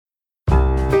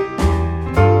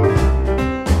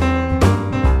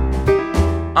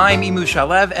I'm Emu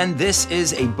Shalev, and this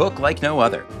is A Book Like No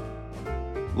Other.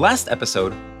 Last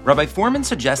episode, Rabbi Fohrman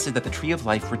suggested that the Tree of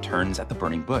Life returns at the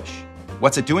burning bush.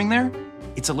 What's it doing there?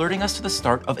 It's alerting us to the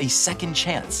start of a second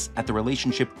chance at the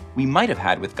relationship we might have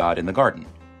had with God in the garden.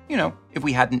 You know, if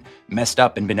we hadn't messed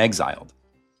up and been exiled.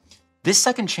 This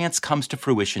second chance comes to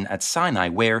fruition at Sinai,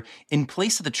 where, in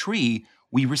place of the tree,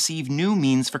 we receive new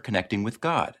means for connecting with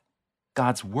God.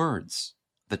 God's words,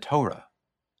 the Torah.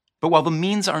 But while the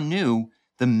means are new,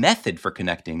 the method for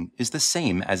connecting is the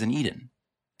same as in Eden.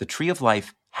 The Tree of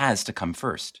Life has to come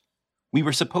first. We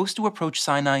were supposed to approach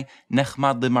Sinai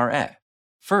nechmad limar'eh.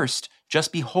 First,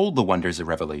 just behold the wonders of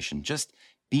revelation. Just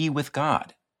be with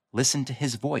God, listen to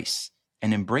his voice,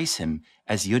 and embrace him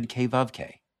as Yud-Keh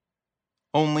Vav-Keh.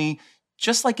 Only,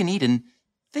 just like in Eden,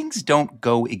 things don't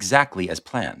go exactly as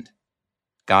planned.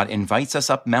 God invites us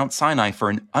up Mount Sinai for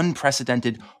an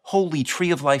unprecedented, holy Tree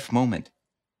of Life moment.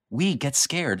 We get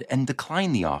scared and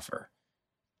decline the offer.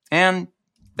 And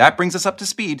that brings us up to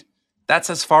speed. That's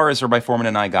as far as Rabbi Fohrman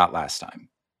and I got last time.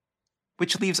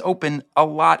 Which leaves open a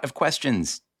lot of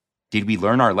questions. Did we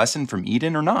learn our lesson from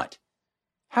Eden or not?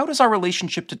 How does our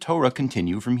relationship to Torah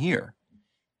continue from here?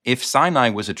 If Sinai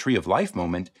was a Tree of Life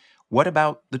moment, what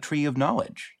about the Tree of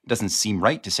Knowledge? It doesn't seem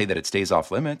right to say that it stays off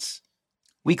limits.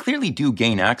 We clearly do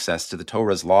gain access to the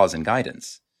Torah's laws and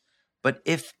guidance. But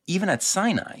if, even at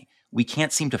Sinai, we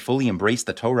can't seem to fully embrace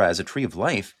the Torah as a Tree of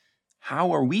Life,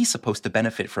 how are we supposed to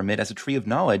benefit from it as a Tree of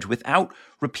Knowledge without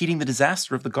repeating the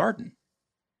disaster of the garden?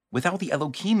 Without the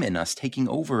Elohim in us taking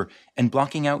over and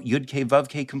blocking out Yud-Keh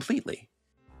Vav-Keh completely?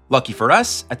 Lucky for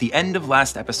us, at the end of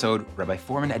last episode, Rabbi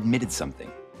Fohrman admitted something.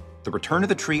 The return of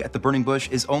the tree at the burning bush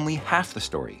is only half the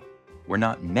story. We're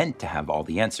not meant to have all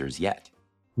the answers yet.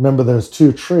 Remember, there's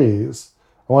two trees.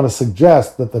 I want to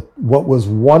suggest that what was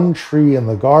one tree in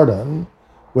the garden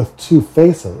with two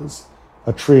faces,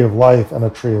 a tree of life and a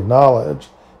tree of knowledge,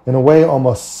 in a way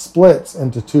almost splits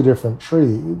into two different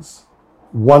trees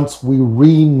once we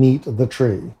re-meet the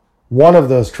tree. One of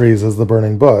those trees is the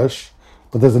burning bush,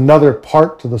 but there's another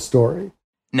part to the story.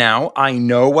 Now, I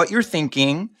know what you're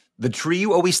thinking. The tree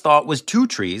you always thought was two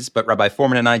trees, but Rabbi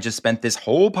Fohrman and I just spent this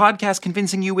whole podcast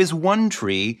convincing you is one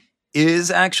tree, is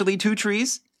actually two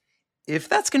trees? If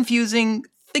that's confusing,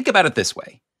 think about it this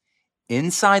way.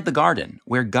 Inside the garden,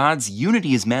 where God's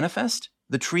unity is manifest,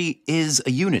 the tree is a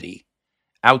unity.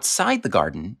 Outside the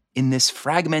garden, in this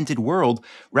fragmented world,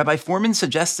 Rabbi Fohrman's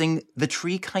suggesting the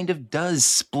tree kind of does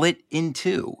split in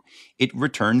two. It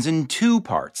returns in two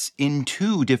parts, in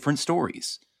two different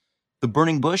stories. The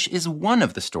burning bush is one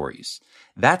of the stories.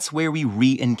 That's where we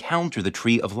re-encounter the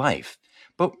Tree of Life.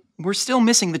 But we're still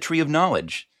missing the Tree of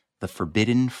Knowledge, the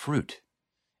forbidden fruit.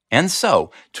 And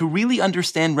so, to really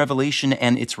understand Revelation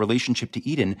and its relationship to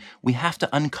Eden, we have to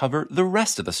uncover the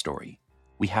rest of the story.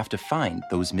 We have to find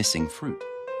those missing fruit.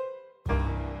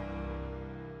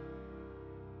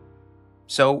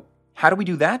 So, how do we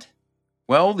do that?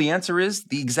 Well, the answer is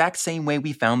the exact same way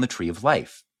we found the Tree of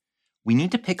Life. We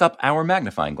need to pick up our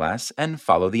magnifying glass and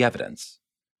follow the evidence.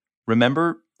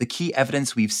 Remember the key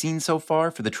evidence we've seen so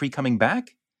far for the tree coming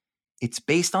back? It's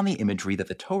based on the imagery that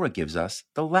the Torah gives us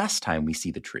the last time we see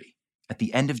the tree, at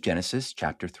the end of Genesis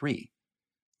chapter 3.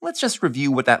 Let's just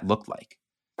review what that looked like.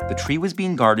 The tree was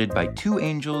being guarded by two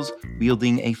angels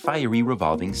wielding a fiery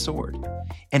revolving sword.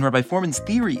 And Rabbi Fohrman's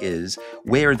theory is,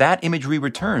 where that imagery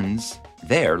returns,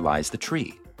 there lies the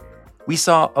tree. We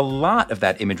saw a lot of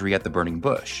that imagery at the burning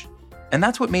bush. And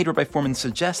that's what made Rabbi Fohrman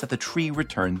suggest that the tree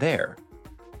return there.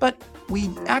 But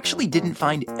we actually didn't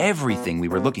find everything we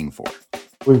were looking for.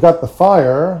 We've got the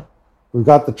fire, we've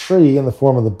got the tree in the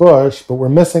form of the bush, but we're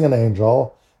missing an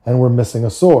angel, and we're missing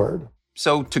a sword.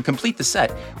 So to complete the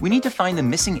set, we need to find the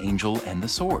missing angel and the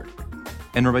sword.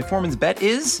 And Rabbi Fohrman's bet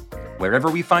is, wherever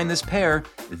we find this pair,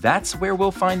 that's where we'll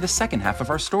find the second half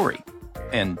of our story.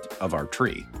 And of our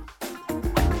tree.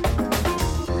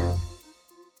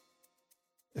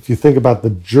 If you think about the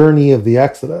journey of the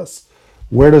Exodus,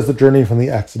 where does the journey from the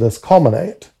Exodus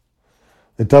culminate?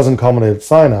 It doesn't culminate at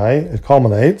Sinai, it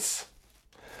culminates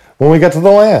when we get to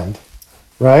the land,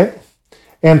 right?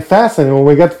 And fascinating, when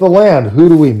we get to the land, who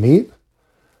do we meet?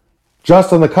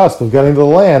 Just on the cusp of getting to the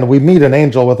land, we meet an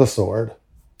angel with a sword.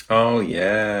 Oh,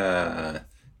 yeah.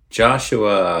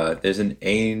 Joshua, there's an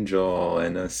angel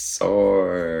and a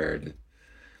sword.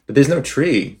 But there's no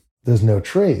tree. There's no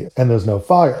tree, and there's no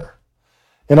fire.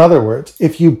 In other words,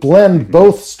 if you blend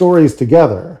both stories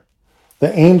together,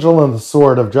 the angel and the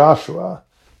sword of Joshua,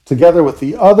 together with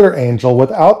the other angel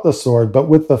without the sword, but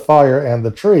with the fire and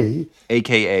the tree,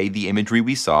 aka the imagery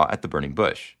we saw at the burning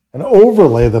bush, and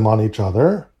overlay them on each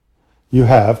other, you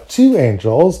have two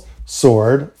angels,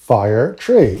 sword, fire,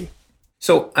 tree.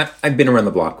 So I've been around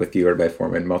the block with you, Rabbi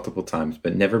Foreman, multiple times,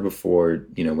 but never before,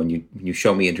 when you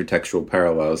show me intertextual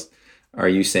parallels, are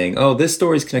you saying, oh, this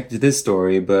story is connected to this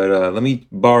story, but let me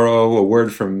borrow a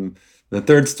word from the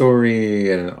third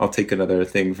story, and I'll take another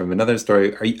thing from another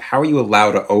story. How are you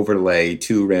allowed to overlay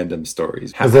two random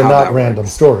stories? Because they're not random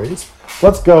stories.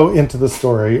 Let's go into the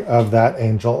story of that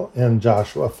angel in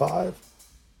Joshua 5.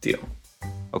 Deal.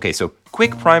 Okay, so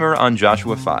quick primer on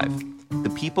Joshua 5. The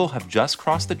people have just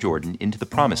crossed the Jordan into the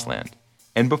Promised Land.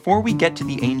 And before we get to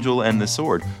the angel and the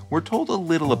sword, we're told a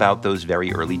little about those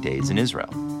very early days in Israel.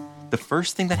 The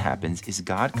first thing that happens is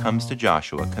God comes to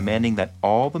Joshua commanding that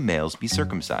all the males be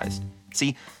circumcised.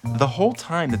 See, the whole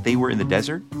time that they were in the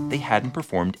desert, they hadn't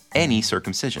performed any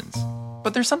circumcisions.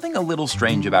 But there's something a little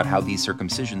strange about how these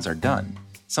circumcisions are done,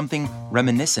 something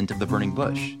reminiscent of the burning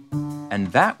bush. And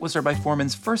that was Rabbi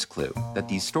Foreman's first clue that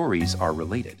these stories are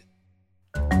related.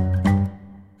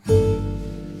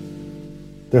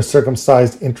 They're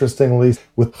circumcised, interestingly,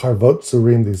 with charvot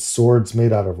tzurim, these swords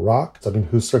made out of rock. I mean,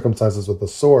 who circumcises with a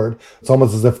sword? It's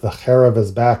almost as if the cherev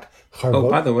is back. Oh,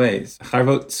 by the way,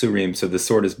 charvot tzurim, so the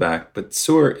sword is back, but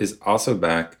tzur is also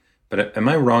back. But am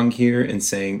I wrong here in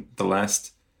saying the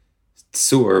last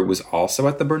tzur was also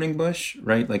at the burning bush,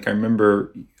 right? Like I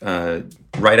remember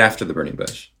right after the burning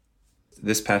bush.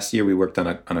 This past year, we worked on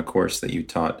a course that you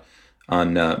taught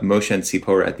on Moshe and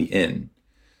Tzipporah at the inn.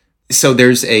 So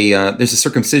there's a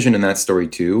circumcision in that story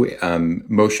too.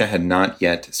 Moshe had not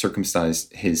yet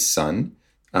circumcised his son,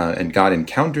 and God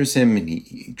encounters him, and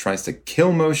he tries to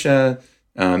kill Moshe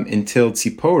until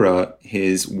Tzipporah,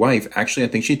 his wife, actually I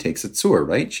think she takes a tzur,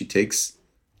 right? She takes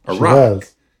a rock,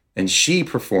 and she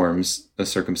performs a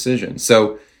circumcision.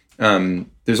 So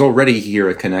there's already here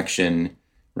a connection,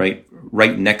 right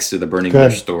next to the burning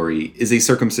bush story is a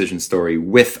circumcision story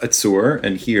with a tzur,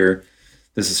 and here.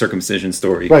 This is a circumcision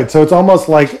story. Right, so it's almost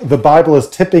like the Bible is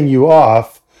tipping you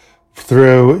off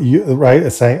through, right?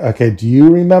 It's saying, okay, do you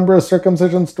remember a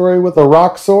circumcision story with a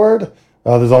rock sword?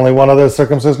 There's only one other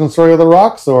circumcision story with a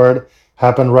rock sword.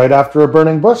 Happened right after a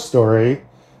burning bush story.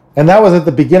 And that was at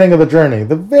the beginning of the journey.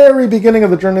 The very beginning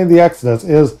of the journey of the Exodus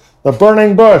is the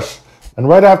burning bush. And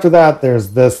right after that,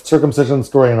 there's this circumcision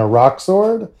story in a rock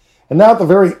sword. And now at the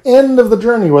very end of the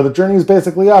journey, where the journey is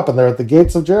basically up, and they're at the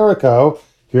gates of Jericho,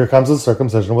 here comes the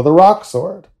circumcision with a rock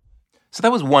sword. So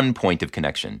that was one point of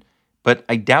connection, but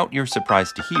I doubt you're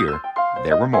surprised to hear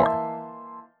there were more.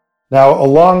 Now,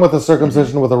 along with the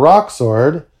circumcision with a rock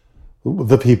sword,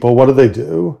 the people, what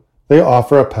do? They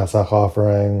offer a Pesach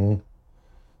offering.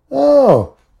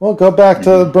 Oh, well, go back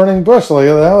to the burning bush. Like,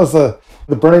 that was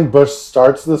the burning bush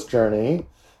starts this journey,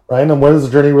 right? And where does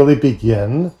the journey really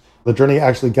begin? The journey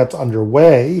actually gets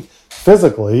underway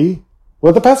physically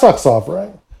with the Pesach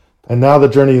offering. And now the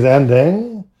journey is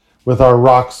ending with our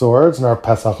rock swords and our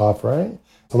Pesach offering.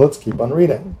 So let's keep on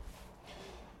reading.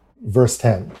 Verse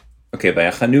 10. Okay,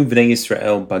 Vayachanu b'nei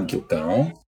Yisrael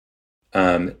b'Gilgal.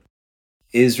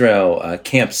 Israel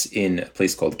camps in a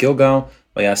place called Gilgal.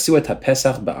 Vayasu et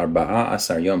haPesach ba'arba'a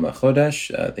asar yom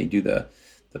ha'chodesh. They do the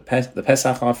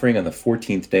Pesach offering on the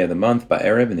 14th day of the month,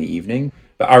 ba'erev in the evening.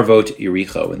 Ba'arvot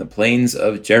Yericho, in the plains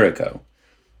of Jericho.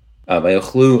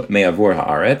 Vayochlu me'avur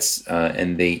haaretz,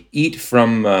 and they eat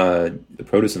from the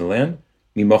produce of the land.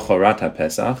 Mimochorat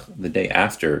haPesach, the day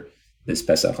after this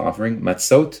Pesach offering.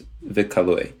 Matzot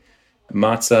v'kalui,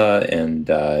 matzah and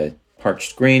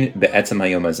parched grain. Be'etzem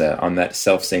hayom hazeh, on that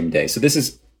self same day. So this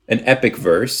is an epic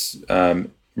verse,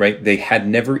 right? They had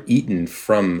never eaten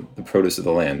from the produce of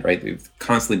the land, right? They've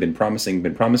constantly been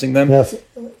promising them. Yes,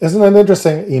 isn't it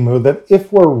interesting, Emu, that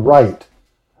if we're right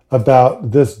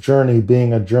about this journey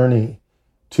being a journey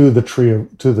to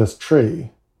this tree,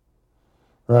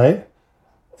 right?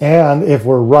 And if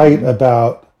we're right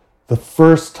about the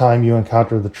first time you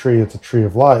encounter the tree, it's a tree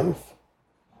of life,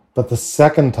 but the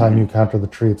second time you encounter the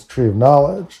tree, it's a tree of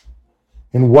knowledge.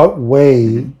 In what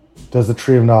way does the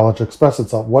tree of knowledge express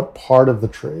itself? What part of the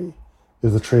tree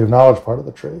is the tree of knowledge part of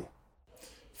the tree?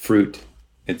 Fruit.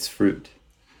 It's fruit.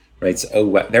 Right. So,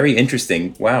 wow, very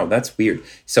interesting. Wow, that's weird.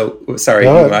 So, sorry,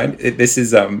 you mind? This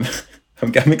is I'm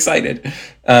excited.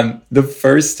 The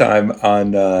first time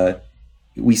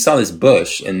we saw this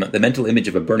bush, and the mental image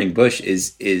of a burning bush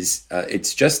is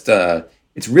it's just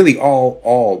it's really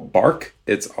all bark.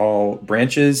 It's all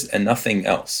branches and nothing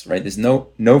else. Right. There's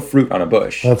no fruit on a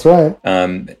bush. That's right.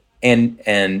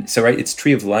 And so right, it's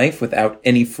tree of life without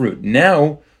any fruit.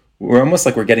 Now we're almost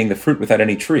like we're getting the fruit without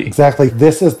any tree. Exactly.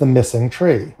 This is the missing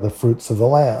tree, the fruits of the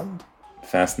land.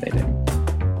 Fascinating.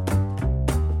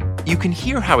 You can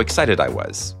hear how excited I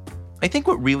was. I think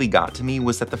what really got to me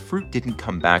was that the fruit didn't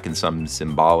come back in some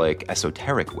symbolic,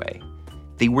 esoteric way.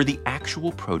 They were the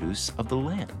actual produce of the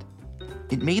land.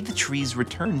 It made the tree's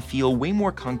return feel way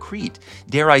more concrete,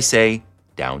 dare I say,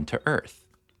 down to earth.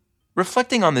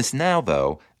 Reflecting on this now,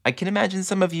 though, I can imagine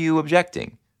some of you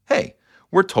objecting. Hey,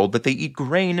 we're told that they eat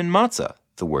grain and matzah.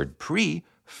 The word pre,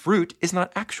 fruit, is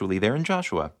not actually there in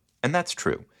Joshua. And that's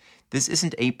true. This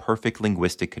isn't a perfect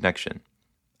linguistic connection.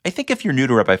 I think if you're new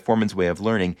to Rabbi Fohrman's way of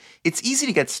learning, it's easy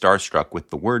to get starstruck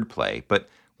with the wordplay, but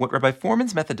what Rabbi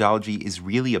Fohrman's methodology is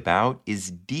really about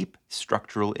is deep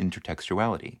structural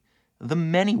intertextuality, the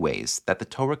many ways that the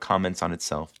Torah comments on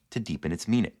itself to deepen its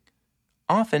meaning.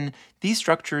 Often, these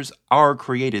structures are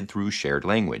created through shared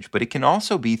language, but it can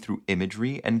also be through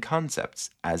imagery and concepts,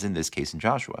 as in this case in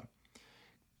Joshua.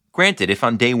 Granted, if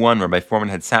on day one Rabbi Fohrman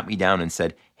had sat me down and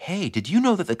said, "Hey, did you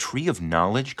know that the tree of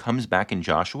knowledge comes back in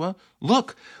Joshua?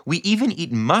 Look, we even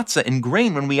eat matzah and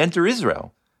grain when we enter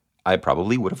Israel," I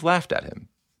probably would have laughed at him.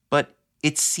 But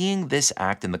it's seeing this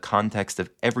act in the context of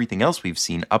everything else we've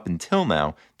seen up until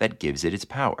now that gives it its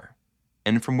power.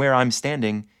 And from where I'm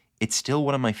standing, it's still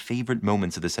one of my favorite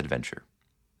moments of this adventure.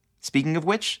 Speaking of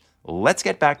which, let's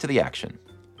get back to the action.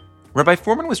 Rabbi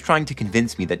Fohrman was trying to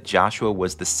convince me that Joshua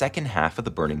was the second half of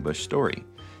the burning bush story.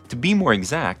 To be more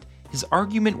exact, his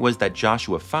argument was that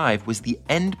Joshua 5 was the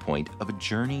end point of a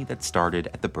journey that started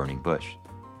at the burning bush.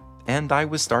 And I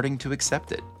was starting to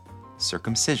accept it.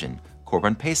 Circumcision,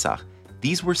 Korban Pesach,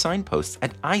 these were signposts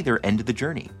at either end of the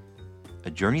journey. A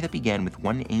journey that began with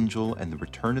one angel and the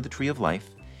return of the tree of life,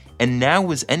 and now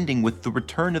was ending with the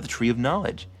return of the tree of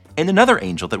knowledge, and another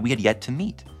angel that we had yet to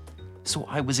meet. So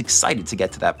I was excited to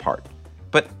get to that part.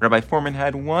 But Rabbi Fohrman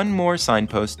had one more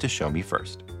signpost to show me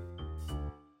first.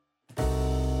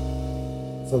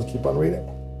 So let's keep on reading.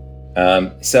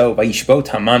 So Vayishbot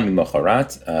Haman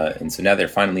mimocharat, and so now they're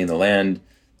finally in the land.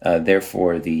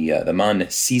 Therefore, the man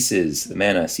ceases, the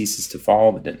manna ceases to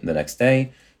fall the next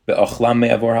day. Ve'ochlam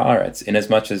me'avor haaretz,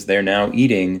 inasmuch as they're now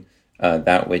eating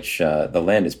that which the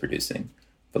land is producing.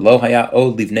 V'lo haya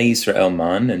od livnei Yisrael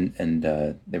man, and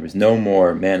there was no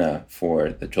more manna for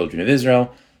the children of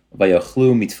Israel.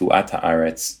 Vayochlu mitfuat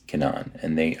haaretz Canaan,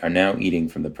 and they are now eating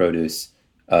from the produce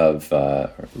of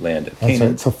land of Canaan.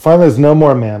 Right. So finally, there's no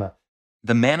more manna.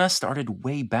 The manna started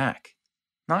way back.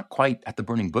 Not quite at the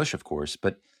burning bush, of course,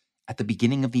 but at the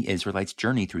beginning of the Israelites'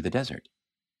 journey through the desert.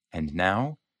 And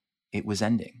now, it was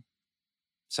ending.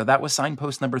 So that was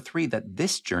signpost number 3, that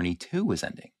this journey too was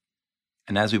ending.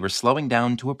 And as we were slowing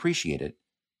down to appreciate it,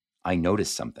 I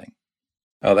noticed something.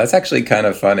 Oh, that's actually kind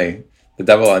of funny. The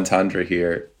double entendre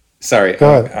here. Sorry,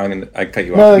 I cut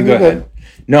you off. No, you go ahead.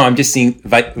 No, I'm just seeing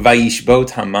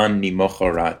Vayishbot Haman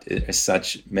mimocharat is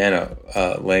such manna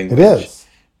language. It is.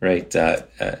 Right.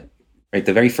 Right.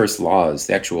 The very first laws,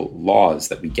 the actual laws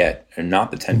that we get, are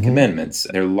not the 10 Commandments.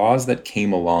 They're laws that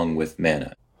came along with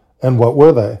manna. And what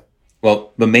were they?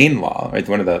 Well, the main law, right,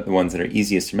 one of the ones that are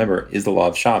easiest to remember, is the law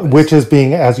of Shabbos. Which is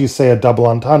being, as you say, a double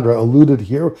entendre, alluded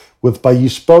here with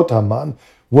Vayishbot Haman.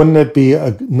 Wouldn't it be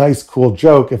a nice, cool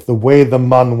joke if the way the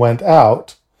man went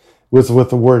out was with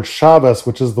the word Shabbos,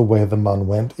 which is the way the man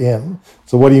went in?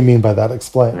 So what do you mean by that?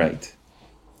 Explain. Right.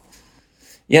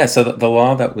 Yeah, so the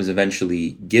law that was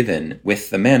eventually given with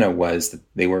the manna was that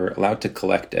they were allowed to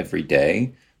collect every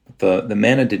day. But the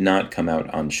manna did not come out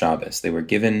on Shabbos. They were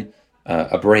given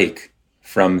a break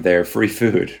from their free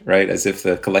food, right? As if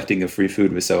the collecting of free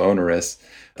food was so onerous.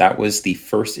 That was the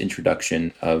first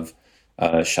introduction of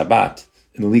Shabbat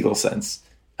in the legal sense.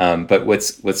 But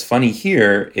what's funny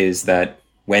here is that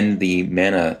when the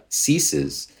manna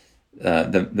ceases,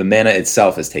 the manna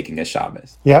itself is taking a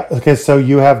Shabbos. Yeah, okay, so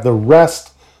you have the rest,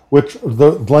 which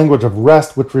the language of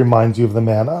rest, which reminds you of the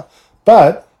manna.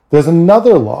 But there's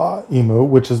another law, Imu,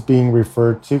 which is being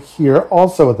referred to here,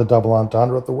 also with the double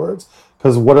entendre with the words.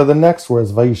 Because what are the next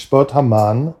words? Vayishbot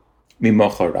Haman.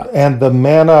 Mimocharat. And the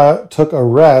manna took a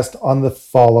rest on the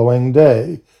following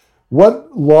day.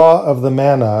 What law of the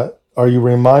manna are you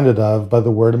reminded of by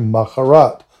the word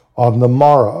macharat, on the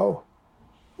morrow?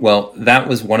 Well, that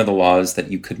was one of the laws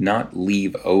that you could not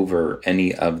leave over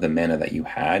any of the manna that you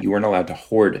had. You weren't allowed to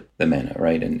hoard the manna,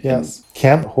 right? Yes.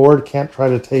 Can't hoard, can't try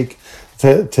to take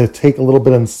a little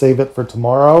bit and save it for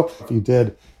tomorrow. If you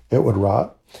did, it would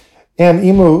rot. And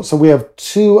Imu, so we have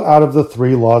 2 out of the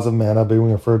 3 laws of manna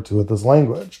being referred to with this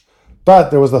language. But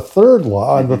there was a third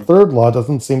law, and the third law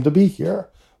doesn't seem to be here.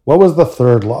 What was the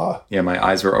third law? Yeah, my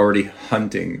eyes were already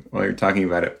hunting while you're talking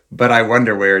about it. But I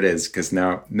wonder where it is, because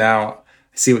now I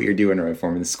see what you're doing, Rabbi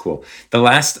Fohrman. This is cool. The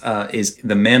last is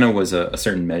the manna was a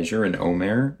certain measure, an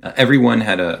omer. Everyone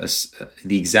had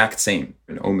the exact same,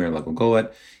 an omer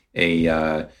lagogolet,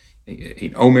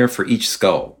 an omer for each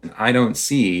skull. I don't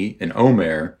see an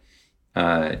omer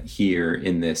here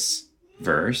in this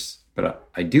verse, but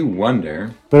I do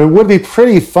wonder. But it would be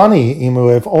pretty funny, Emu,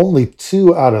 if only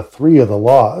 2 out of 3 of the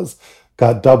laws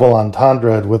got double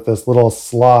entendre with this little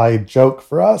sly joke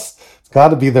for us. It's got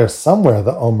to be there somewhere,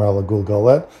 the Omer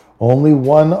L'Gulgulet. Only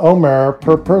 1 Omer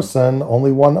per person,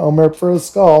 only 1 Omer per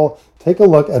skull. Take a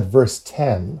look at verse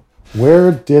 10.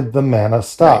 Where did the manna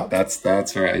stop? Right,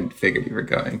 that's where I figured you were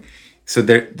going. So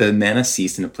the manna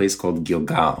ceased in a place called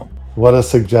Gilgal. What a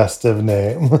suggestive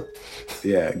name.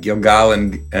 Yeah, Gilgal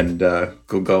and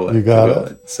Gulgulet. You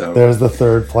got it. So there's the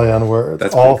third play on words.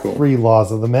 That's all cool. 3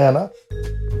 laws of the manna.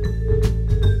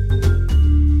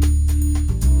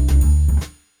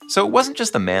 So it wasn't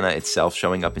just the manna itself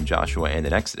showing up in Joshua and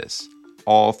in Exodus.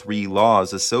 All 3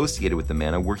 laws associated with the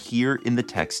manna were here in the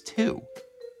text too.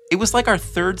 It was like our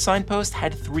third signpost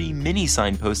had 3 mini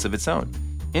signposts of its own.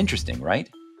 Interesting, right?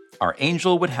 Our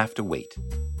angel would have to wait.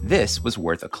 This was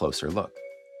worth a closer look.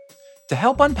 To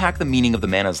help unpack the meaning of the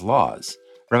manna's laws,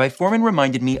 Rabbi Foreman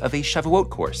reminded me of a Shavuot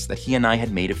course that he and I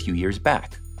had made a few years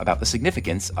back about the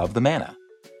significance of the manna.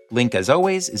 Link, as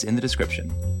always, is in the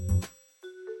description.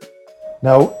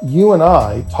 Now, you and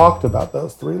I talked about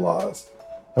those 3 laws,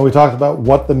 and we talked about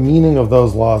what the meaning of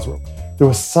those laws were. There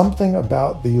was something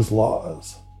about these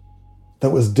laws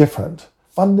that was different,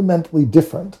 fundamentally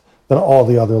different than all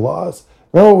the other laws.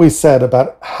 Remember what we said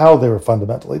about how they were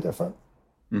fundamentally different?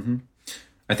 Mm-hmm.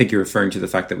 I think you're referring to the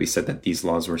fact that we said that these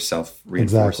laws were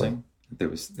self-reinforcing.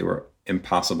 Exactly. They were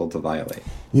impossible to violate.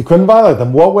 You couldn't violate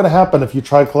them. What would happen if you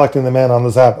tried collecting the manna on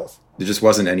the Sabbath? There just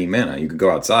wasn't any manna. You could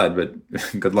go outside, but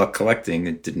good luck collecting.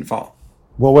 It didn't fall.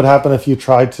 What would happen if you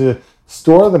tried to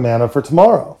store the manna for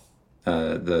tomorrow?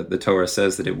 The Torah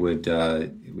says that it would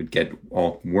get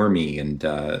all wormy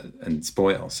and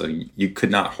spoil. So you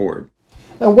could not hoard.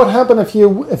 And what happened if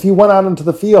you went out into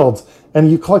the fields and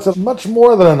you collected much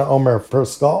more than an omer per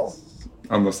skull?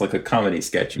 Almost like a comedy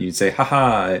sketch. You'd say,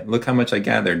 haha, look how much I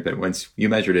gathered. But once you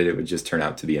measured it, it would just turn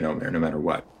out to be an omer, no matter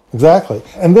what. Exactly.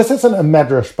 And this isn't a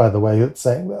medrash, by the way, that's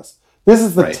saying this. This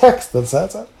is the text that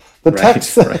says it. The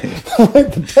text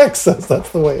says that's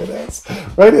the way it is.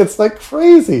 Right? It's like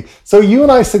crazy. So you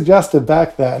and I suggested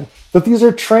back then that these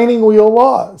are training wheel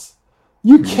laws.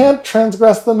 You can't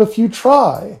transgress them if you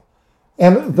try.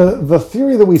 And the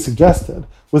theory that we suggested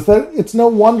was that it's no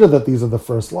wonder that these are the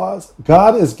first laws.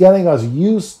 God is getting us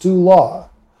used to law.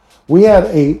 We had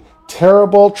a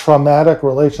terrible, traumatic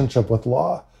relationship with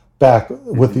law back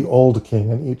with the old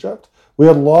king in Egypt. We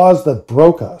had laws that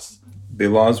broke us. The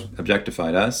laws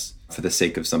objectified us for the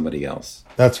sake of somebody else.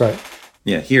 That's right.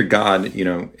 Yeah, here God,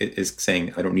 is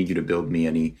saying, I don't need you to build me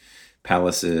any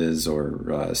palaces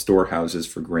or storehouses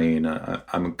for grain.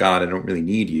 I'm a God. I don't really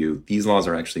need you. These laws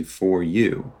are actually for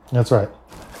you. That's right.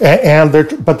 And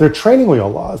they're training wheel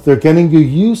laws. They're getting you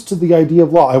used to the idea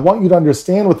of law. I want you to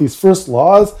understand with these first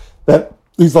laws that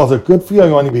these laws are good for you.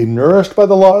 I want you to be nourished by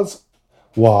the laws.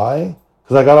 Why?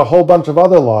 Because I got a whole bunch of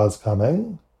other laws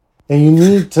coming, and you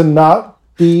need to not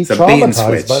be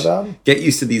traumatized by them. Get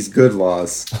used to these good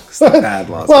laws, the bad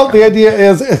laws. Well, the idea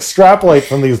is extrapolate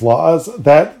from these laws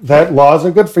that laws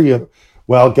are good for you.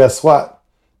 Well, guess what?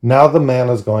 Now the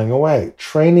manna is going away.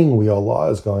 Training wheel law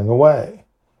is going away.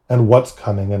 And what's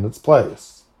coming in its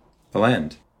place? The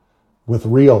land. With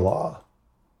real law.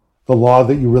 The law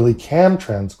that you really can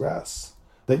transgress.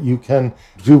 That you can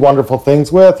do wonderful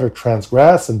things with, or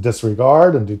transgress and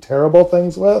disregard and do terrible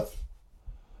things with.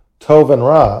 Tov and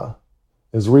Ra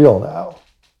is real now.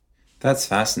 That's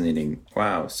fascinating.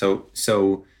 Wow. So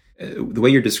the way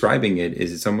you're describing it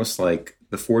is it's almost like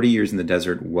the 40 years in the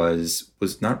desert was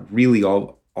not really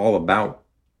all about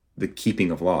the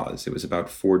keeping of laws. It was about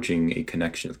forging a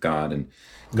connection with God, and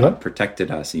God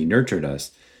protected us and he nurtured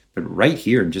us. But right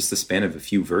here, in just the span of a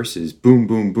few verses, boom,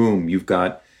 boom, boom, you've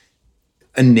got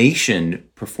a nation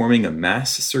performing a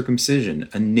mass circumcision,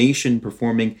 a nation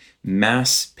performing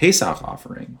mass Pesach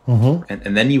offering. Mm-hmm.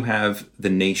 And then you have the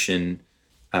nation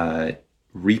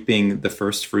reaping the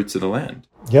first fruits of the land.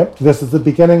 Yep. This is the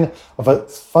beginning of a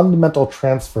fundamental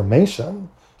transformation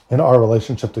in our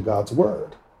relationship to God's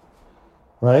word.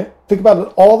 Right? Think about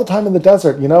it all the time in the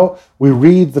desert. We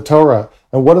read the Torah,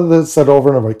 and what is it said over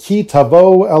and over? Ki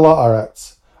tavo ela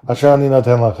aretz.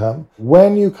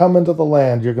 When you come into the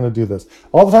land, you're going to do this.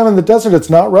 All the time in the desert, it's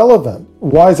not relevant.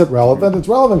 Why is it relevant? It's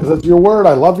relevant because it's your word.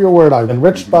 I love your word. I'm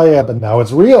enriched by it, but now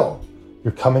it's real.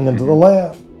 You're coming into the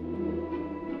land.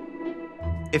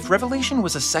 If Revelation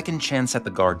was a second chance at the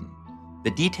garden,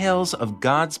 the details of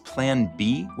God's plan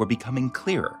B were becoming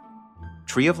clearer.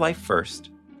 Tree of life first,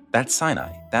 that's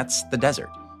Sinai, that's the desert.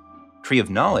 Tree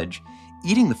of knowledge,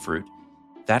 eating the fruit,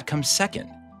 that comes second.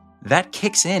 That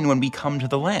kicks in when we come to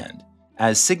the land,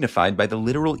 as signified by the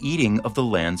literal eating of the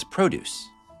land's produce.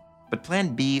 But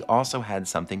Plan B also had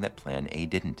something that Plan A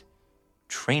didn't: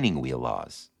 training wheel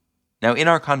laws. Now, in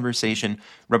our conversation,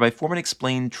 Rabbi Fohrman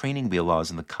explained training wheel laws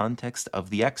in the context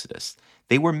of the Exodus.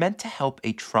 They were meant to help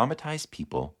a traumatized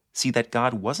people see that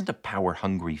God wasn't a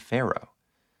power-hungry Pharaoh.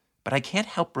 But I can't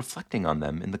help reflecting on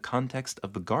them in the context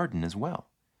of the garden as well.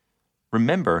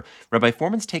 Remember, Rabbi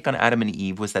Fohrman's take on Adam and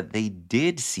Eve was that they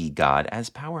did see God as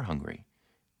power-hungry.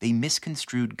 They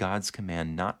misconstrued God's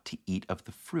command not to eat of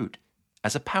the fruit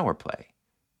as a power play,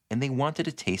 and they wanted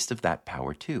a taste of that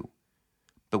power too.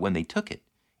 But when they took it,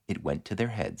 it went to their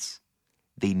heads.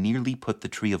 They nearly put the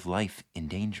tree of life in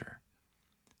danger.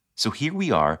 So here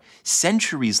we are,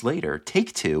 centuries later,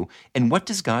 take two, and what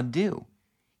does God do?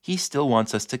 He still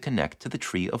wants us to connect to the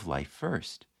tree of life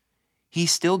first. He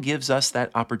still gives us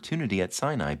that opportunity at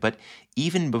Sinai, but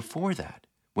even before that,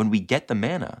 when we get the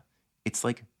manna, it's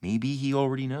like maybe he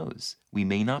already knows we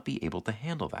may not be able to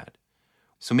handle that.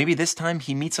 So maybe this time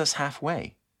he meets us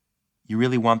halfway. You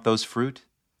really want those fruit?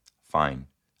 Fine.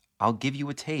 I'll give you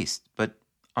a taste, but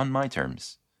on my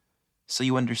terms. So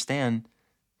you understand,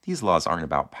 these laws aren't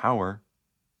about power,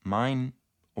 mine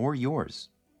or yours.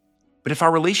 But if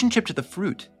our relationship to the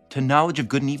fruit, to knowledge of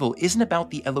good and evil, isn't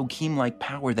about the Elohim-like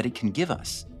power that it can give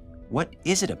us, what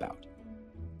is it about?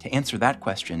 To answer that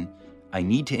question, I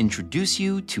need to introduce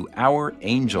you to our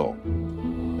angel.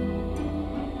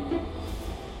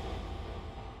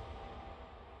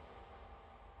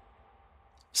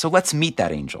 So let's meet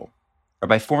that angel.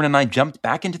 Rabbi Fohrman and I jumped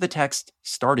back into the text,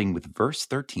 starting with verse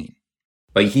 13.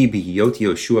 Right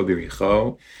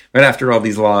after all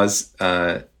these laws,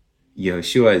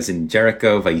 Yehoshua is in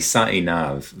Jericho,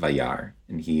 Vayisa'enav Vayar,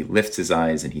 and he lifts his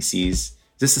eyes and he sees.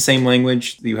 Is this the same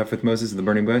language that you have with Moses in the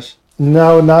burning bush?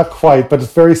 No, not quite, but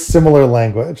it's very similar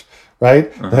language,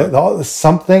 right? A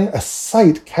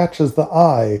sight catches the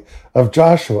eye of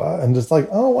Joshua, and just like,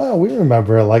 oh wow, we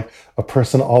remember like a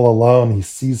person all alone, he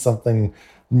sees something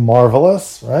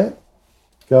marvelous, right?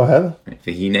 Go ahead.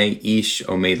 V'hinei ish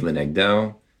omed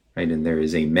lenegdo, right? And there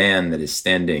is a man that is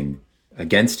standing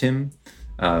against him.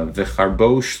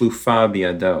 V'charbo shlufa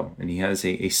biado, and he has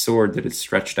a sword that is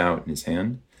stretched out in his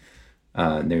hand.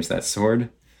 And there's that sword.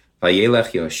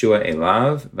 Vayelech Yehoshua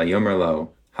elav, vayomer lo,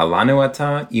 halanu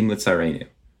ata im litzarenu.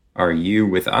 Are you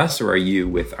with us or are you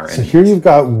with our enemies? So here you've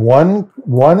got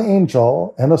one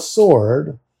angel and a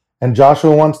sword, and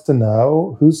Joshua wants to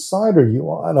know, whose side are you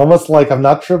on? Almost like, I'm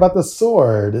not sure about the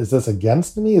sword. Is this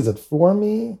against me? Is it for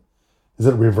me? Is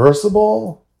it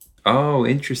reversible? Oh,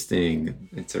 interesting.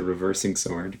 It's a reversing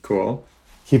sword. Cool.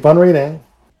 Keep on reading.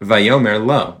 Vayomer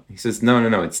lo. He says, no,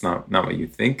 it's not what you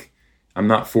think. I'm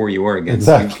not for you or against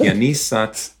exactly. you.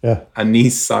 Anisar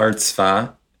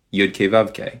tzva yud ke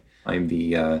vav ke. I'm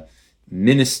the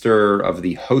minister of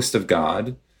the host of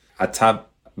God. Atab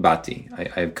bati. I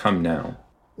have come now.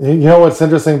 You know what's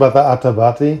interesting about the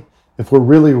Atabati? If we're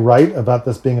really right about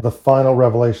this being the final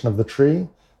revelation of the tree,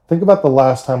 think about the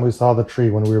last time we saw the tree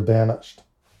when we were banished.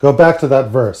 Go back to that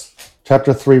verse,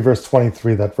 chapter 3, verse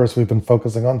 23, that verse we've been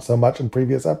focusing on so much in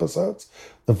previous episodes,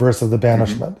 the verse of the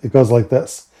banishment. It goes like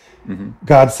this.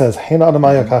 God says, now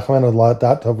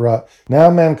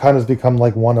mankind has become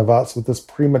like one of us with this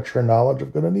premature knowledge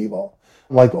of good and evil,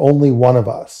 like only one of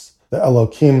us, the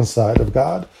Elohim side of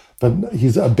God. But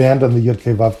he's abandoned the Yud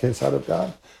Ke Vav Ke side of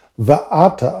God.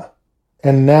 Va'ata,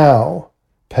 and now,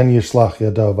 pen yishlach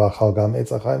yado v'achal gam eitz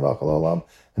hachayim v'achal olam.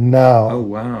 And now, oh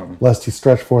wow, lest he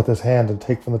stretch forth his hand and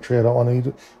take from the tree I don't want to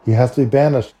eat, he has to be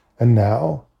banished. And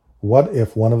now, what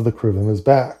if one of the Kruvim is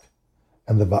back,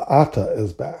 and the Va'ata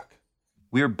is back?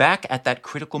 We're back at that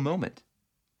critical moment,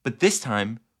 but this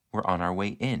time we're on our way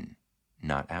in,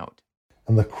 not out.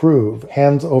 And the Kruv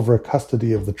hands over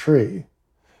custody of the tree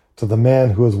to the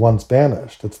man who was once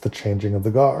banished. It's the changing of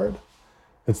the guard.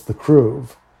 It's the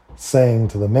Kruv saying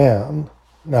to the man,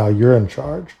 now you're in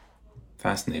charge.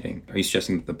 Fascinating. Are you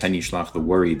suggesting that the pen yishlach, the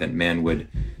worry that man would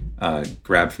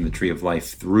grab from the tree of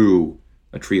life through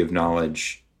a tree of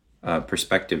knowledge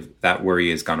perspective, that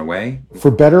worry has gone away?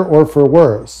 For better or for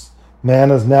worse, man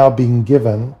is now being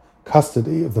given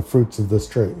custody of the fruits of this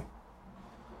tree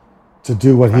to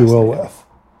do what he will with.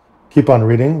 Keep on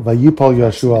reading. Vayipol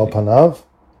Yoshua al panav.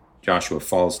 Joshua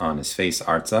falls on his face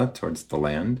arza, towards the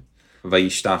land.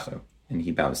 Vayishtachu, and he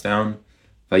bows down.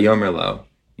 Vayomer lo,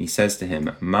 he says to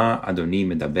him, Ma adoni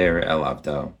medaber el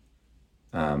avdo.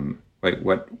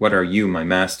 What are you, my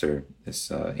master,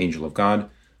 this angel of God?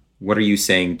 What are you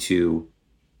saying to,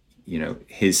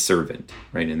 his servant,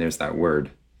 right? And there's that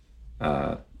word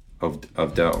of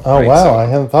do. Oh, right? Wow, so, I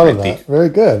hadn't thought of that. Very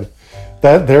good.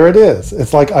 There it is.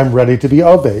 It's like, I'm ready to be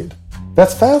obeyed.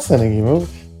 That's fascinating,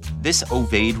 This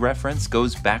Oved reference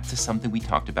goes back to something we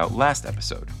talked about last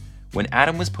episode. When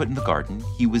Adam was put in the garden,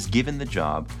 he was given the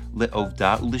job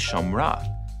le'ovda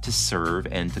u'lishomra, to serve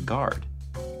and to guard.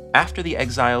 After the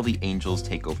exile, the angels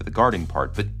take over the guarding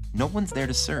part, but no one's there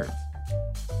to serve.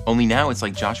 Only now it's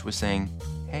like Joshua saying,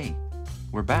 hey,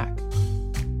 we're back.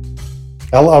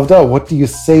 El Avda, what do you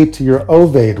say to your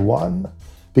Oved one?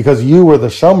 Because you were the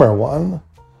Shomer one,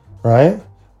 right?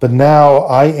 But now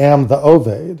I am the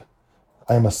Oved.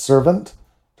 I am a servant,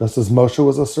 just as Moshe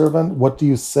was a servant. What do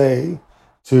you say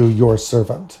to your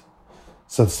servant?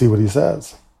 So let's see what he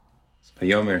says.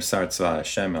 Vayomer Sartzva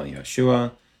Hashem El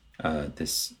Yeshua,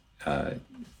 this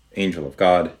angel of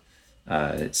God,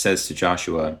 it says to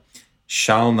Joshua,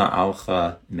 Shal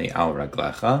na'alcha me'al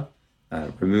raglecha,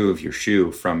 remove your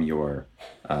shoe from your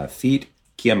feet,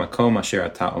 ki hamakom asher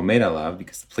ata omed alav,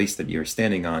 because the place that you're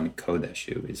standing on,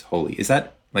 kodeshu, is holy. Is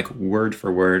that like word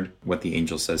for word what the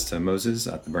angel says to Moses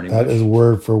at the burning bush? That is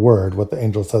word for word what the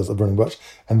angel says at the burning bush.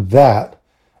 And that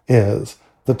is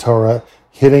the Torah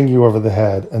hitting you over the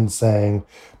head and saying,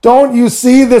 don't you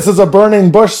see this is a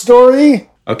burning bush story?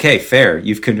 Okay, fair.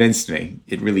 You've convinced me.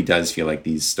 It really does feel like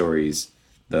these stories,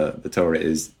 the Torah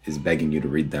is begging you to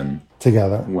read them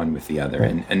together, one with the other.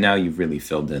 Right. And now you've really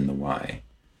filled in the why.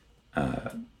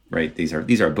 Right? These are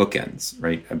bookends,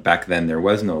 right? Back then there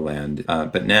was no land,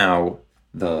 but now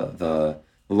the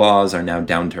laws are now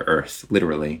down to earth,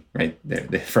 literally, right?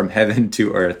 They're from heaven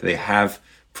to earth. They have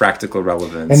practical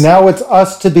relevance. And now it's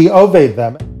us to be Oved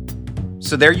them.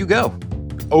 So there you go.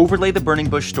 Overlay the burning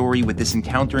bush story with this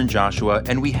encounter in Joshua,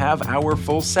 and we have our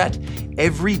full set,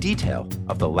 every detail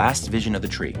of the last vision of the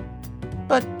tree.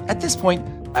 But at this point,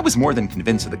 I was more than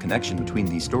convinced of the connection between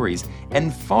these stories,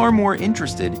 and far more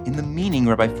interested in the meaning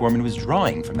Rabbi Fohrman was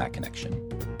drawing from that connection.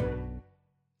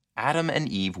 Adam and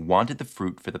Eve wanted the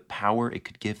fruit for the power it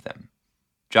could give them.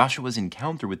 Joshua's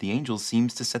encounter with the angels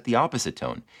seems to set the opposite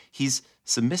tone. He's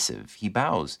submissive, he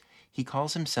bows, he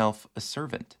calls himself a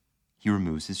servant. He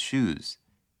removes his shoes.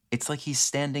 It's like he's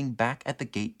standing back at the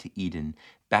gate to Eden,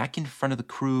 back in front of the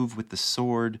Kruv with the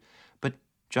sword, but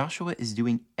Joshua is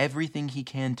doing everything he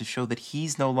can to show that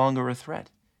he's no longer a threat.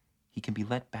 He can be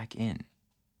let back in.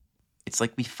 It's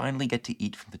like we finally get to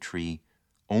eat from the tree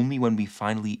only when we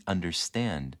finally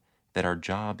understand that our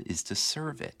job is to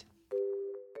serve it.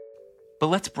 But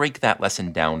let's break that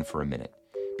lesson down for a minute,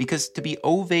 because to be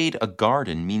Oved a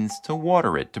garden means to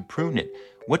water it, to prune it.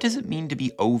 What does it mean to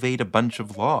be Oved a bunch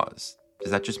of laws?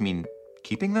 Does that just mean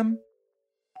keeping them?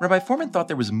 Rabbi Fohrman thought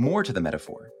there was more to the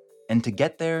metaphor, and to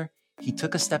get there, he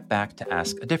took a step back to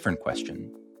ask a different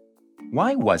question.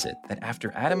 Why was it that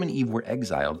after Adam and Eve were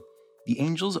exiled, the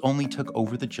angels only took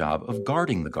over the job of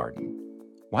guarding the garden?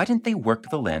 Why didn't they work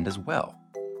the land as well?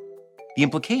 The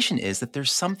implication is that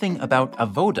there's something about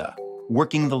avoda,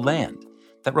 working the land,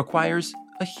 that requires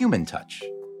a human touch.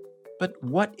 But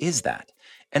what is that?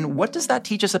 And what does that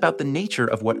teach us about the nature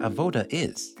of what avoda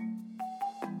is?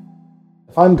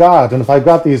 If I'm God, and if I've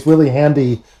got these really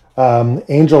handy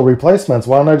angel replacements,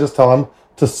 why don't I just tell them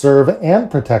to serve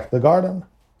and protect the garden?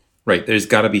 Right. There's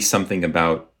got to be something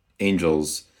about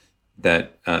angels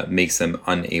that makes them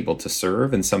unable to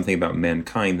serve, and something about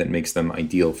mankind that makes them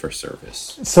ideal for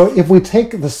service. So if we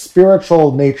take the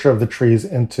spiritual nature of the trees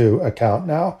into account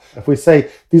now, if we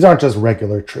say these aren't just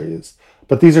regular trees,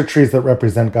 but these are trees that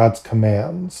represent God's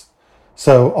commands.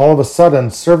 So all of a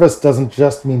sudden, service doesn't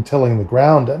just mean tilling the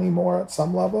ground anymore at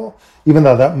some level, even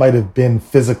though that might have been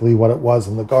physically what it was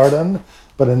in the garden,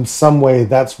 but in some way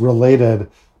that's related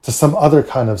to some other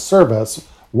kind of service.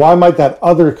 Why might that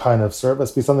other kind of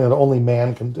service be something that only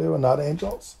man can do and not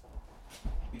angels?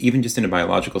 Even just in a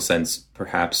biological sense,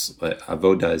 perhaps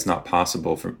avoda is not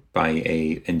possible by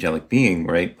a angelic being,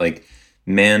 right? Like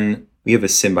man, we have a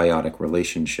symbiotic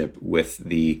relationship with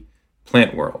the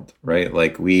plant world, right?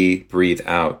 Like we breathe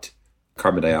out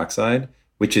carbon dioxide,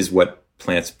 which is what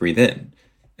plants breathe in.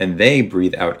 And they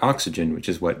breathe out oxygen, which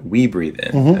is what we breathe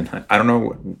in. Mm-hmm. And I don't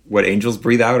know what angels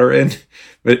breathe out or in,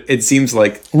 but it seems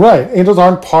like... Right. Angels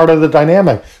aren't part of the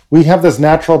dynamic. We have this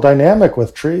natural dynamic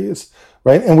with trees,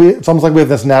 right? And it's almost like we have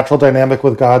this natural dynamic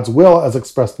with God's will as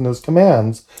expressed in his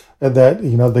commands, that,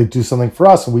 they do something for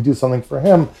us and we do something for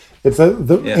him.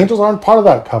 Angels aren't part of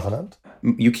that covenant.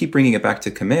 You keep bringing it back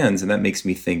to commands, and that makes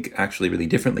me think actually really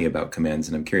differently about commands,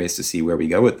 and I'm curious to see where we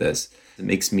go with this. It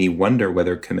makes me wonder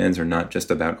whether commands are not just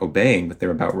about obeying, but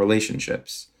they're about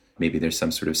relationships. Maybe there's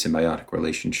some sort of symbiotic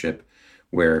relationship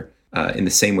where, in the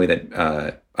same way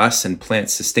that us and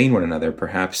plants sustain one another,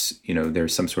 perhaps,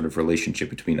 there's some sort of relationship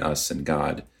between us and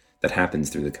God that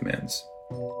happens through the commands.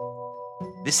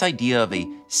 This idea of a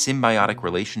symbiotic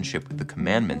relationship with the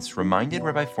commandments reminded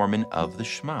Rabbi Fohrman of the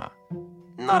Shema.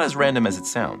 not as random as it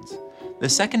sounds. The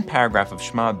second paragraph of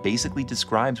Shema basically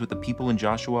describes what the people in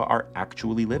Joshua are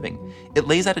actually living. It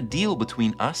lays out a deal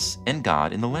between us and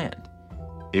God in the land.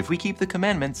 If we keep the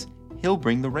commandments, He'll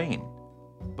bring the rain.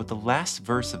 But the last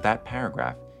verse of that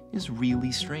paragraph is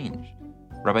really strange.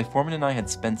 Rabbi Foreman and I had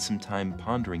spent some time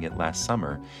pondering it last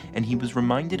summer, and he was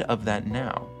reminded of that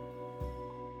now.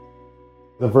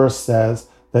 The verse says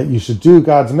that you should do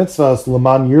God's mitzvahs,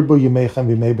 L'man yirbu yimeichem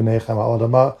v'yimei b'neichem al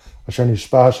adama, asher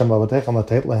nishba Hashem l'avotechem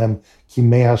l'teit lehem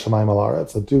kimei hashamayim al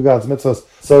haaretz. So do God's mitzvahs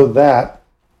so that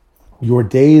your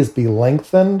days be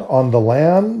lengthened on the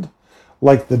land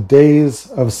like the days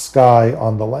of sky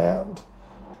on the land.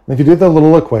 And if you do the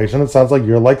little equation, it sounds like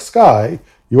you're like sky.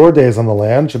 Your days on the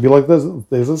land should be like the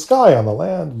days of sky on the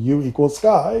land. You equals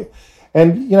sky.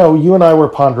 And, you and I were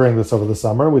pondering this over the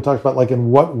summer. We talked about,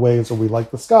 in what ways are we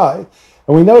like the sky?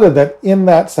 And we noted that in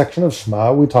that section of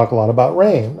Shema, we talk a lot about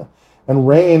rain. And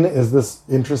rain is this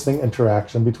interesting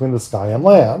interaction between the sky and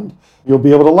land. You'll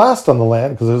be able to last on the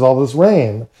land because there's all this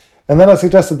rain. And then I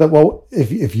suggested that,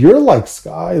 if you're like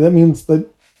sky, that means that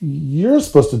you're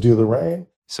supposed to do the rain.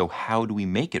 So how do we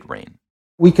make it rain?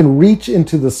 We can reach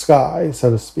into the sky,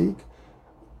 so to speak,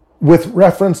 with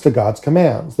reference to God's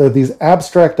commands. There are these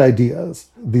abstract ideas,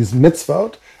 these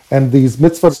mitzvot, and these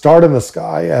mitzvot start in the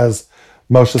sky, as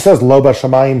Moshe says, Lo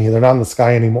b'shamayim, they're not in the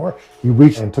sky anymore. You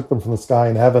reached and took them from the sky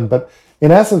in heaven. But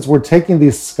in essence, we're taking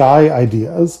these sky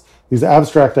ideas, these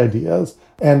abstract ideas,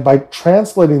 and by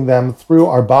translating them through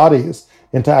our bodies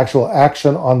into actual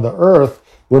action on the earth,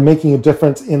 we're making a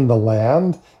difference in the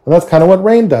land. And that's kind of what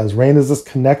rain does. Rain is this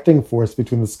connecting force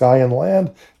between the sky and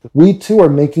land. We too are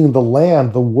making the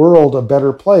land, the world, a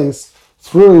better place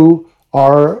through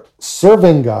our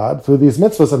serving God, through these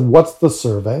mitzvahs. And what's the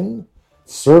serving?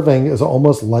 Serving is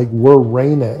almost like we're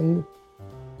reigning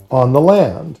on the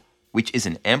land. Which is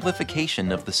an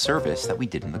amplification of the service that we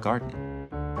did in the garden.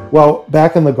 Well,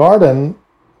 back in the garden,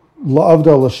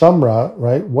 La'avdo L'Shamra,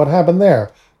 right? What happened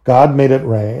there? God made it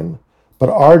rain. But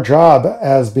our job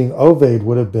as being Oved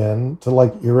would have been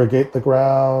to irrigate the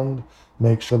ground,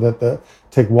 make sure that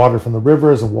take water from the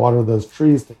rivers and water those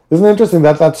trees. Isn't it interesting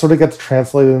that sort of gets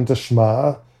translated into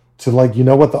Shema to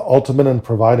what the ultimate in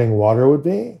providing water would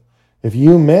be? If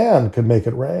you, man, could make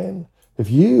it rain,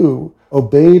 if you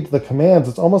obeyed the commands,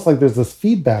 it's almost like there's this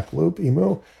feedback loop,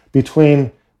 Imu,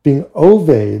 between being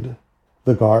Oved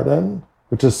the garden,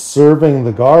 which is serving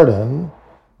the garden,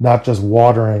 not just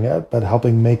watering it, but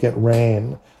helping make it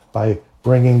rain by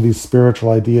bringing these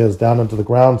spiritual ideas down into the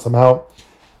ground. Somehow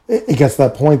it gets to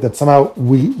that point that somehow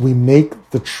we make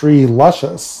the tree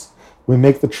luscious, we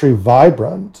make the tree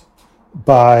vibrant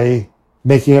by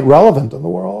making it relevant in the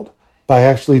world, by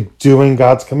actually doing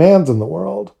God's commands in the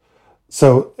world.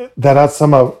 So that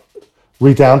somehow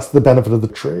redounds to the benefit of the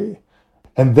tree.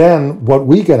 And then what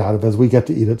we get out of it is we get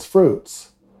to eat its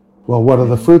fruits. Well, what are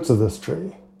the fruits of this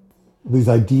tree? These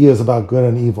ideas about good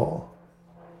and evil.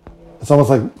 It's almost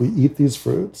like we eat these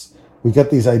fruits, we get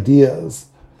these ideas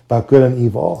about good and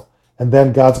evil, and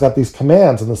then God's got these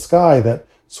commands in the sky that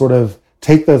sort of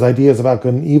take those ideas about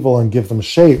good and evil and give them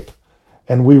shape.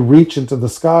 And we reach into the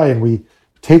sky and we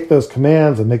take those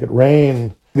commands and make it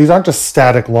rain. These aren't just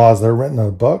static laws that are written in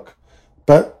a book,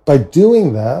 but by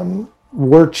doing them,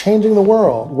 we're changing the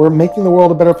world. We're making the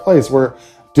world a better place. We're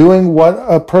doing what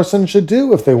a person should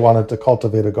do if they wanted to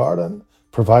cultivate a garden,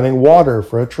 providing water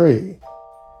for a tree.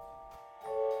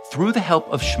 Through the help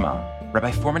of Shema,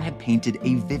 Rabbi Foreman had painted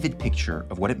a vivid picture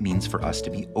of what it means for us to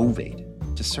be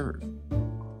Oved, to serve.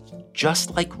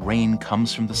 Just like rain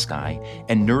comes from the sky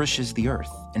and nourishes the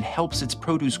earth and helps its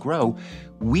produce grow,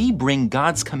 we bring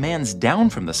God's commands down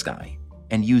from the sky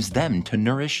and use them to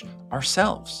nourish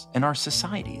ourselves and our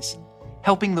societies,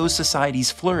 helping those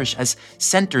societies flourish as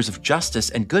centers of justice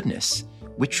and goodness,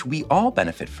 which we all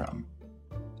benefit from.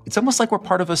 It's almost like we're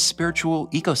part of a spiritual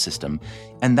ecosystem,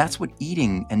 and that's what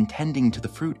eating and tending to the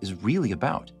fruit is really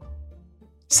about.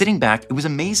 Sitting back, it was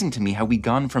amazing to me how we'd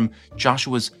gone from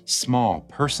Joshua's small,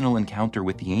 personal encounter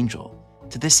with the angel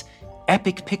to this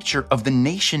epic picture of the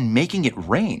nation making it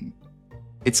rain.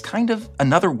 It's kind of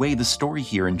another way the story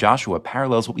here in Joshua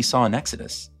parallels what we saw in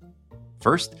Exodus.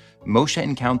 First, Moshe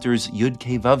encounters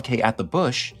Yud-Keh Vav-Keh at the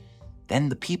bush, then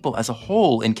the people as a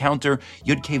whole encounter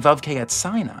Yud-Keh Vav-Keh at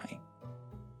Sinai.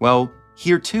 Well,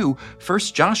 here too,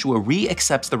 first Joshua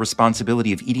re-accepts the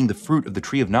responsibility of eating the fruit of the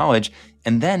tree of knowledge,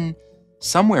 and then,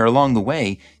 somewhere along the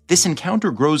way, this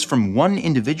encounter grows from one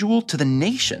individual to the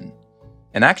nation.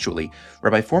 And actually,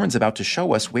 Rabbi Foreman's about to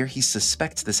show us where he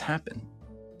suspects this happened.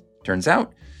 Turns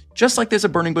out, just like there's a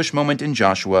burning bush moment in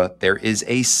Joshua, there is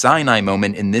a Sinai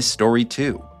moment in this story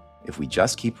too, if we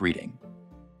just keep reading.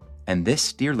 And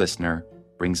this, dear listener,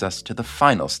 brings us to the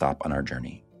final stop on our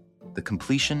journey, the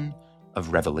completion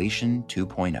of Revelation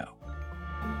 2.0.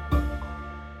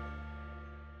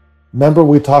 Remember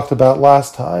we talked about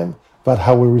last time about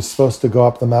how we were supposed to go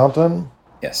up the mountain?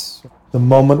 Yes. The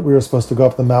moment we were supposed to go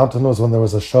up the mountain was when there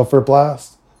was a shofar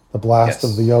blast, the blast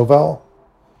of the Yovel.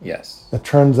 Yes. It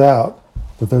turns out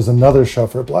that there's another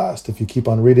shofar blast if you keep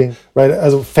on reading. Right,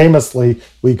 as famously,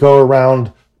 we go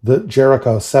around the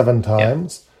Jericho 7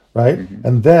 times, right? Mm-hmm.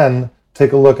 And then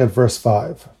take a look at verse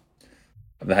 5.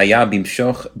 V'haya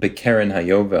bimshoch bekeren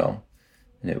hayovel,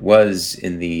 and it was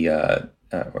in the,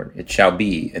 or it shall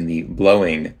be in the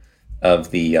blowing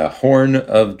of the horn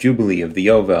of Jubilee of the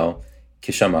Yovel,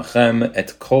 kishamachem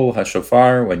et kol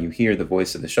hashofar, when you hear the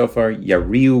voice of the shofar,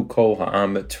 yariu kol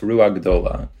ha'am teruah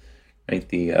gdola,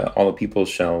 right? All the people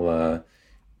shall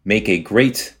make a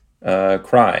great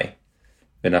cry.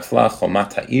 V'nafla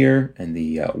chomat ha'ir, and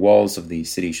the walls of the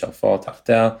city shall fall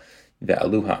tachtel.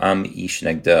 Ve'alu ha'am ish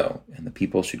negdo, and the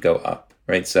people should go up.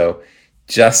 Right. So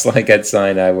just like at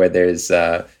Sinai, where there's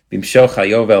bimshoch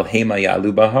hayovel hema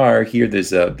ya'alu bahar, here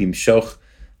there's a bimshoch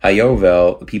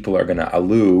hayovel. The people are going to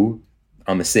alu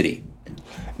on the city,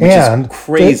 which is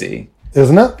crazy,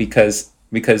 isn't it?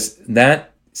 Because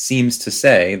that seems to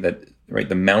say that, right,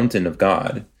 the mountain of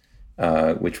God,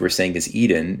 which we're saying is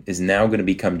Eden, is now going to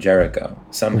become Jericho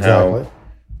somehow. Exactly.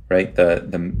 Right.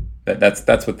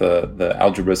 That's what the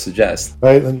algebra suggests.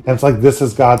 Right, and it's like this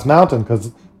is God's mountain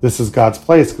because this is God's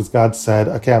place, because God said,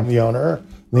 "Okay, I'm the owner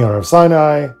of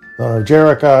Sinai, the owner of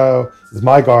Jericho. This is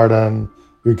my garden.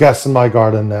 You're guests in my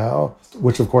garden now,"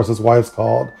 which of course is why it's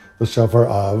called the shofar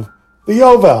of the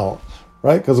Yovel,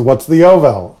 right? Because what's the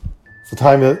Yovel? It's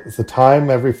the time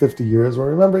every 50 years where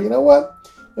we remember, you know what?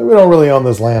 Maybe we don't really own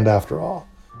this land after all,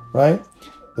 right?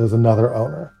 There's another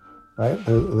owner, right?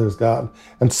 There's God.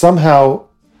 And somehow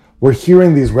we're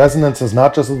hearing these resonances,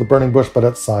 not just of the burning bush, but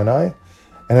at Sinai.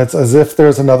 And it's as if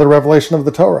there's another revelation of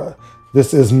the Torah.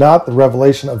 This is not the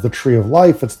revelation of the tree of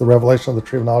life. It's the revelation of the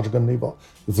tree of knowledge of good and evil.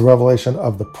 It's the revelation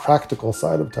of the practical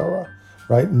side of Torah,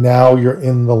 right? Now you're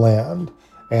in the land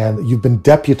and you've been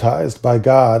deputized by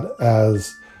God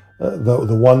as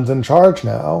the ones in charge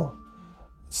now.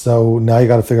 So now you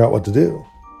got to figure out what to do.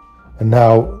 And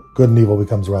now good and evil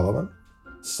becomes relevant.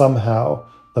 Somehow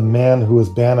the man who was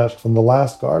banished from the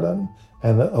last garden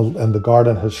and the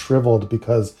garden has shriveled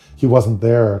because he wasn't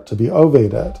there to be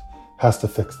oved it, has to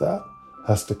fix that,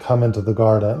 has to come into the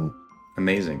garden.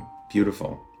 Amazing.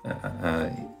 Beautiful.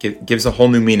 Gives a whole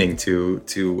new meaning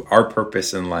to our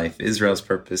purpose in life, Israel's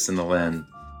purpose in the land.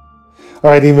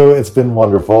 All right, Emu, it's been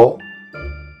wonderful.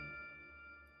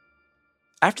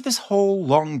 After this whole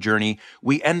long journey,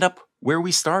 we end up where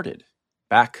we started,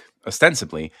 back,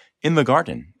 ostensibly, in the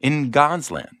garden, in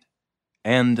God's land.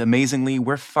 And amazingly,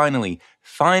 we're finally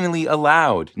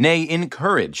allowed, nay,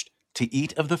 encouraged, to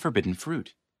eat of the forbidden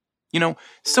fruit. You know,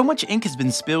 so much ink has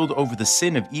been spilled over the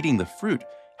sin of eating the fruit,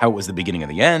 how it was the beginning of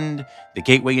the end, the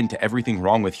gateway into everything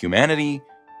wrong with humanity.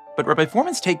 But Rabbi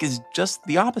Fohrman's take is just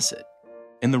the opposite.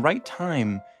 In the right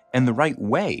time and the right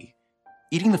way,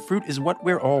 eating the fruit is what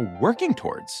we're all working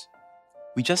towards.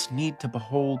 We just need to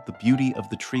behold the beauty of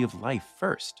the tree of life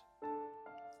first.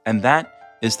 And that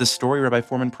is the story Rabbi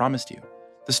Fohrman promised you,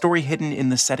 the story hidden in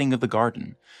the setting of the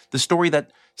garden, the story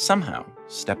that somehow,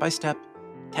 step by step,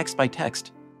 text by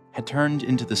text, had turned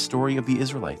into the story of the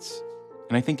Israelites,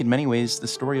 and I think in many ways the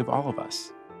story of all of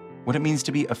us, what it means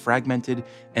to be a fragmented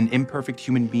and imperfect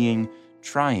human being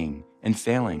trying and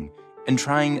failing and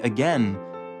trying again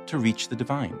to reach the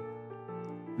divine.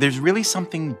 There's really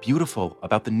something beautiful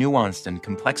about the nuanced and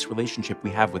complex relationship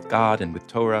we have with God and with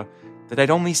Torah that I'd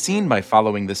only seen by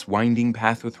following this winding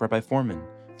path with Rabbi Fohrman,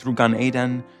 through Gan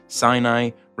Eden, Sinai,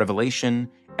 Revelation,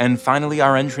 and finally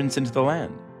our entrance into the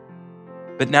land.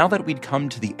 But now that we'd come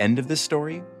to the end of this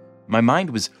story, my mind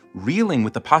was reeling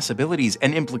with the possibilities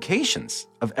and implications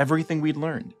of everything we'd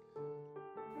learned.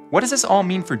 What does this all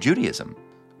mean for Judaism?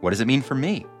 What does it mean for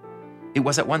me? It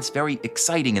was at once very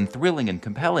exciting and thrilling and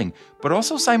compelling, but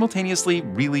also simultaneously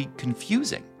really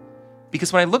confusing.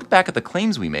 Because when I looked back at the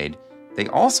claims we made, they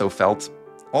also felt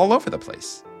all over the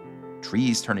place.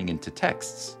 Trees turning into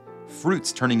texts,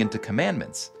 fruits turning into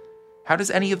commandments. How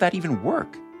does any of that even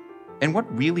work? And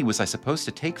what really was I supposed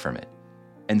to take from it?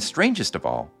 And strangest of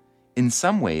all, in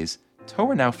some ways,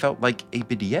 Torah now felt like a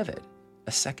b'diavad,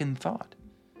 a second thought.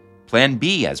 Plan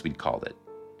B, as we'd called it.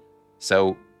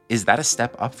 So, is that a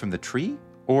step up from the tree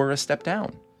or a step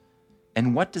down?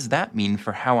 And what does that mean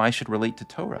for how I should relate to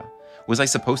Torah? Was I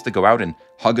supposed to go out and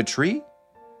hug a tree?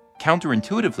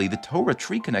 Counterintuitively, the Torah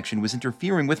tree connection was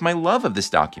interfering with my love of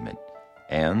this document.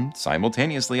 And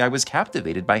simultaneously, I was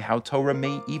captivated by how Torah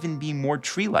may even be more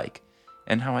tree-like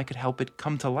and how I could help it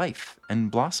come to life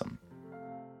and blossom.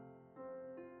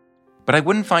 But I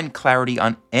wouldn't find clarity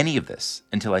on any of this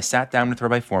until I sat down with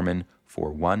Rabbi Fohrman for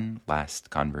one last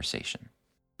conversation.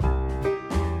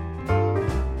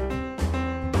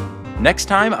 Next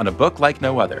time on A Book Like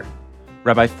No Other,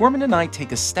 Rabbi Fohrman and I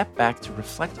take a step back to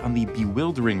reflect on the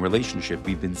bewildering relationship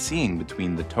we've been seeing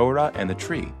between the Torah and the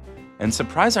tree, and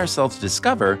surprise ourselves to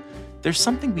discover there's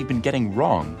something we've been getting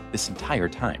wrong this entire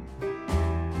time.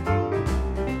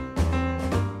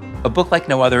 A Book Like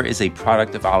No Other is a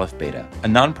product of Aleph Beta, a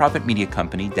nonprofit media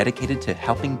company dedicated to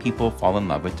helping people fall in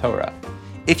love with Torah.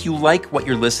 If you like what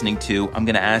you're listening to, I'm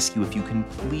going to ask you if you can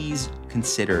please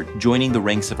consider joining the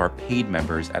ranks of our paid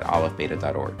members at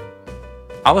alephbeta.org.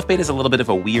 Aleph Beta is a little bit of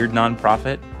a weird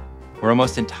nonprofit. We're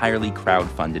almost entirely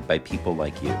crowdfunded by people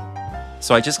like you.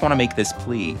 So I just want to make this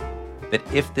plea that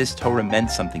if this Torah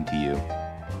meant something to you,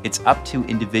 it's up to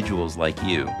individuals like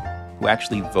you who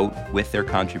actually vote with their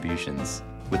contributions,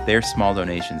 with their small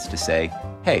donations to say,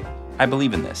 hey, I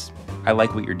believe in this. I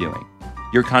like what you're doing.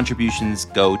 Your contributions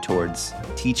go towards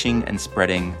teaching and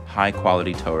spreading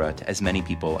high-quality Torah to as many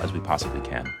people as we possibly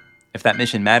can. If that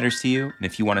mission matters to you, and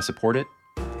if you want to support it,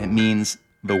 it means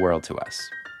the world to us.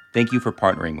 Thank you for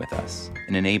partnering with us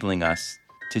and enabling us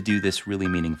to do this really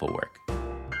meaningful work.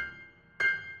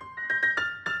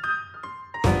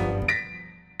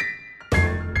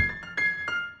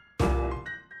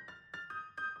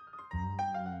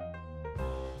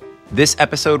 This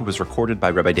episode was recorded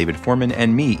by Rabbi David Fohrman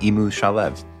and me, Imu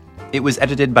Shalev. It was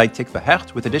edited by Tikva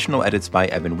Hecht with additional edits by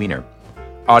Evan Weiner.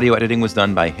 Audio editing was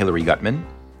done by Hilary Gutman.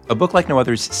 A Book Like No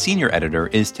Other's senior editor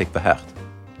is Tikva Hecht.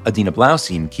 Adina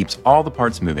Blaustein keeps all the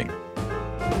parts moving.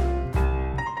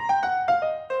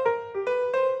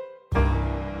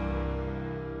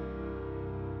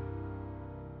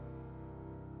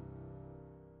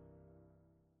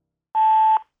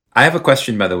 I have a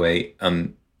question, by the way.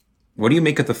 What do you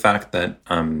make of the fact that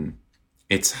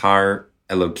it's Har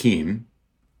Elohim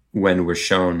when we're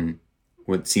shown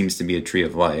what seems to be a tree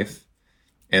of life,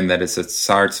 and that it's a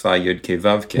Sar Tzva Yud Kei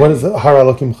Vav Kei? What is it? Har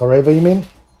Elohim Chareva, you mean?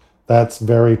 That's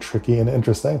very tricky and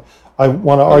interesting. I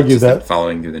want to argue that like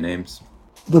following through the names.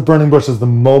 The burning bush is the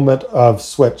moment of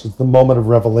switch. It's the moment of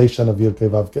revelation of Yud Kei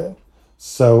Vav Kei.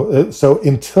 So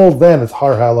until then, it's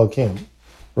Har Elohim,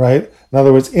 right? In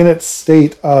other words, in its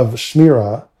state of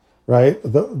Shmira, right,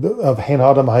 of Hein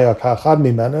Adam Hayakachad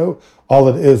Mimenu, all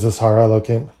it is Har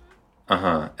Elohim.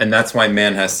 And that's why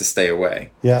man has to stay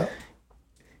away. Yeah.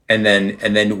 And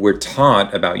then we're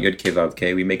taught about Yud Kei Vav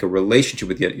Kei. We make a relationship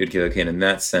with Yud Kei Vav Kei, and in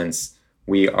that sense,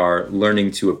 we are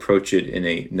learning to approach it in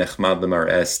a Nechmad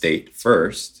L'Mar'eh state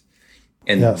first.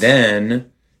 And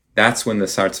then that's when the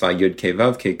Sar Tzva Yud Kei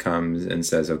Vav Kei comes and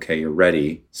says, okay, you're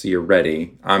ready. So you're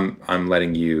ready. I'm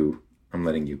letting you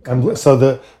come. So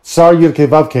the Sar Yud Kei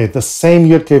Vav Kei, the same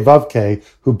Yud Kei Vav Kei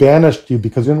who banished you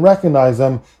because you didn't recognize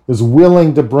him, is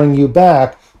willing to bring you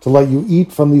back to let you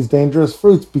eat from these dangerous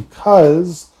fruits,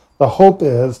 because the hope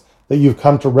is that you've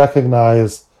come to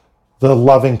recognize the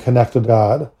loving, connected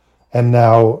God, and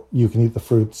now you can eat the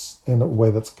fruits in a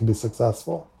way that can be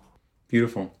successful.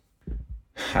 Beautiful.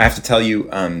 I have to tell you,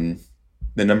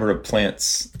 the number of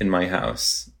plants in my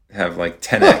house have like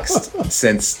 10x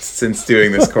since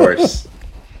doing this course.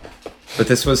 But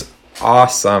this was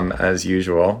awesome as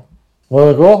usual.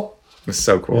 Really cool? It was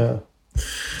so cool. Yeah.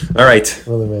 All right.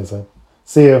 Really amazing.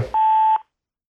 See you.